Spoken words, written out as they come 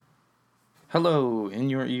Hello, in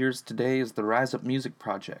your ears today is the Rise Up Music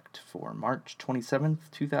Project for March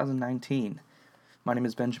 27th, 2019. My name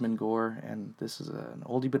is Benjamin Gore, and this is an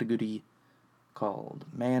oldie but a goodie called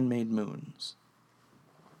Man-Made Moons.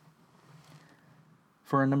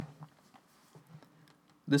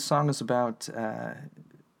 This song is about,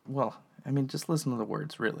 just listen to the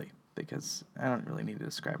words, really, because I don't really need to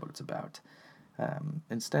describe what it's about.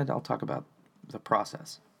 Instead, I'll talk about the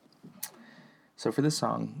process. So for this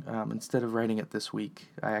song, instead of writing it this week,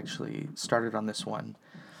 I actually started on this one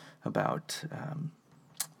about,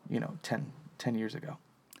 10 years ago,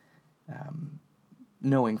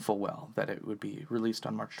 knowing full well that it would be released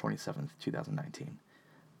on March 27th, 2019.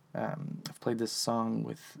 I've played this song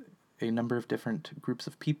with a number of different groups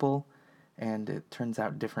of people, and it turns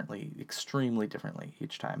out differently, extremely differently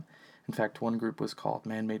each time. In fact, one group was called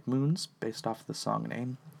Man-Made Moons, based off the song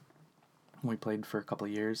name. We played for a couple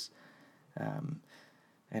of years.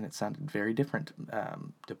 And it sounded very different,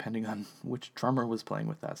 depending on which drummer was playing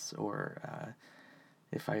with us, or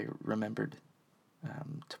if I remembered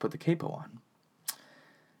to put the capo on.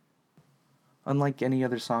 Unlike any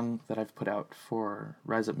other song that I've put out for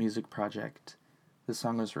Rise Up Music Project, this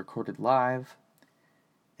song was recorded live,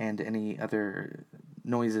 and any other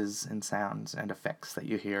noises and sounds and effects that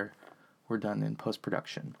you hear were done in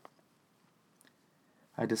post-production.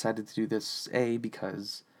 I decided to do this,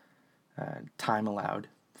 because time allowed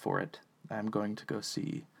for it. I'm going to go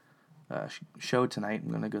see a show tonight. I'm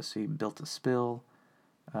going to go see Built to Spill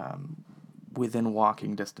within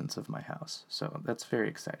walking distance of my house. So that's very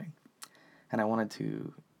exciting. And I wanted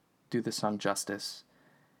to do this song justice,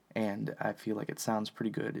 and I feel like it sounds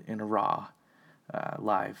pretty good in a raw,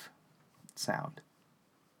 live sound.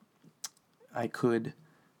 I could,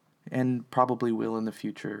 and probably will in the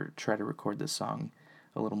future, try to record this song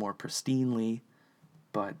a little more pristinely,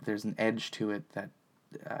 but there's an edge to it that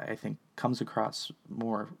I think comes across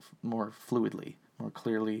more fluidly, more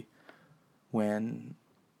clearly when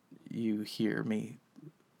you hear me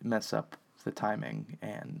mess up the timing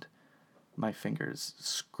and my fingers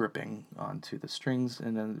scripping onto the strings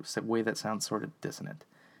in a way that sounds sort of dissonant.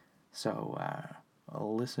 So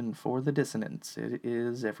I'll listen for the dissonance. It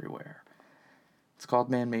is everywhere. It's called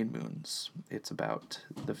Man-Made Moons. It's about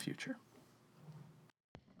the future.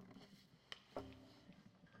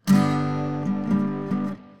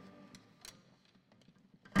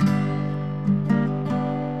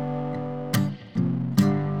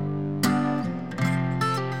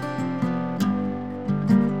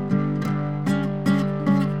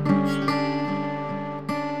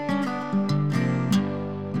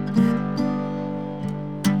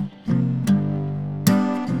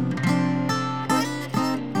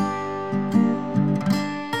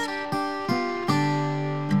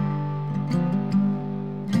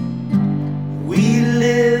 We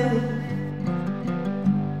live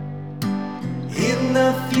in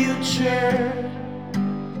the future.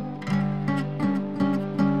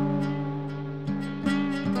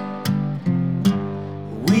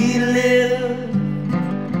 We live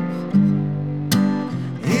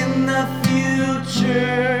in the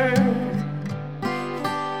future.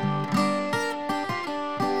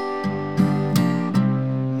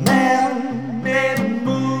 Man-made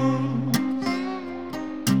moons,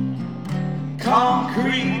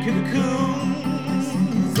 concrete cocoons,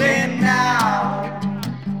 and now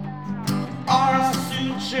our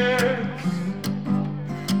sutures,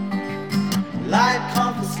 light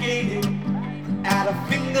confiscated at our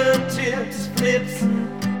fingertips, flips,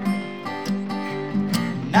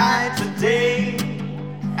 night to day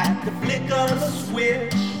at the flick of a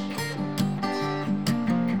switch,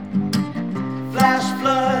 flash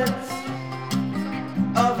floods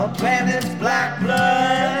of a planet's black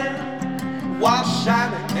blood, while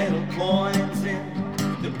shining metal coins in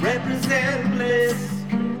that represent bliss.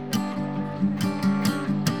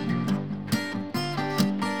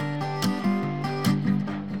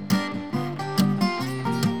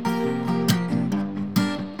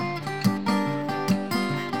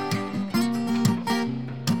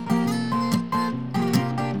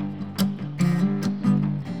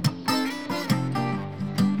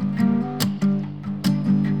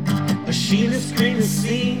 A sheen of screen is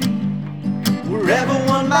seen wherever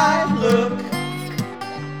one might look,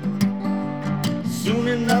 soon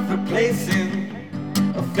enough replacing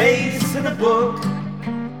a face in a book.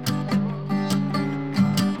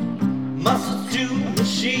 Muscles to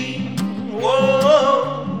machine,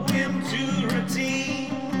 whoa, into routine,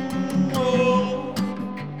 whoa,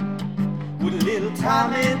 with a little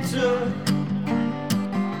time it took.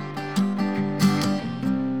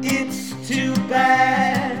 It's too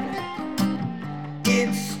bad,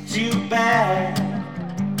 it's too bad,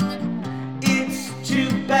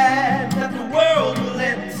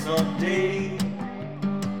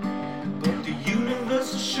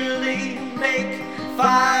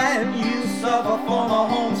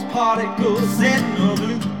 articles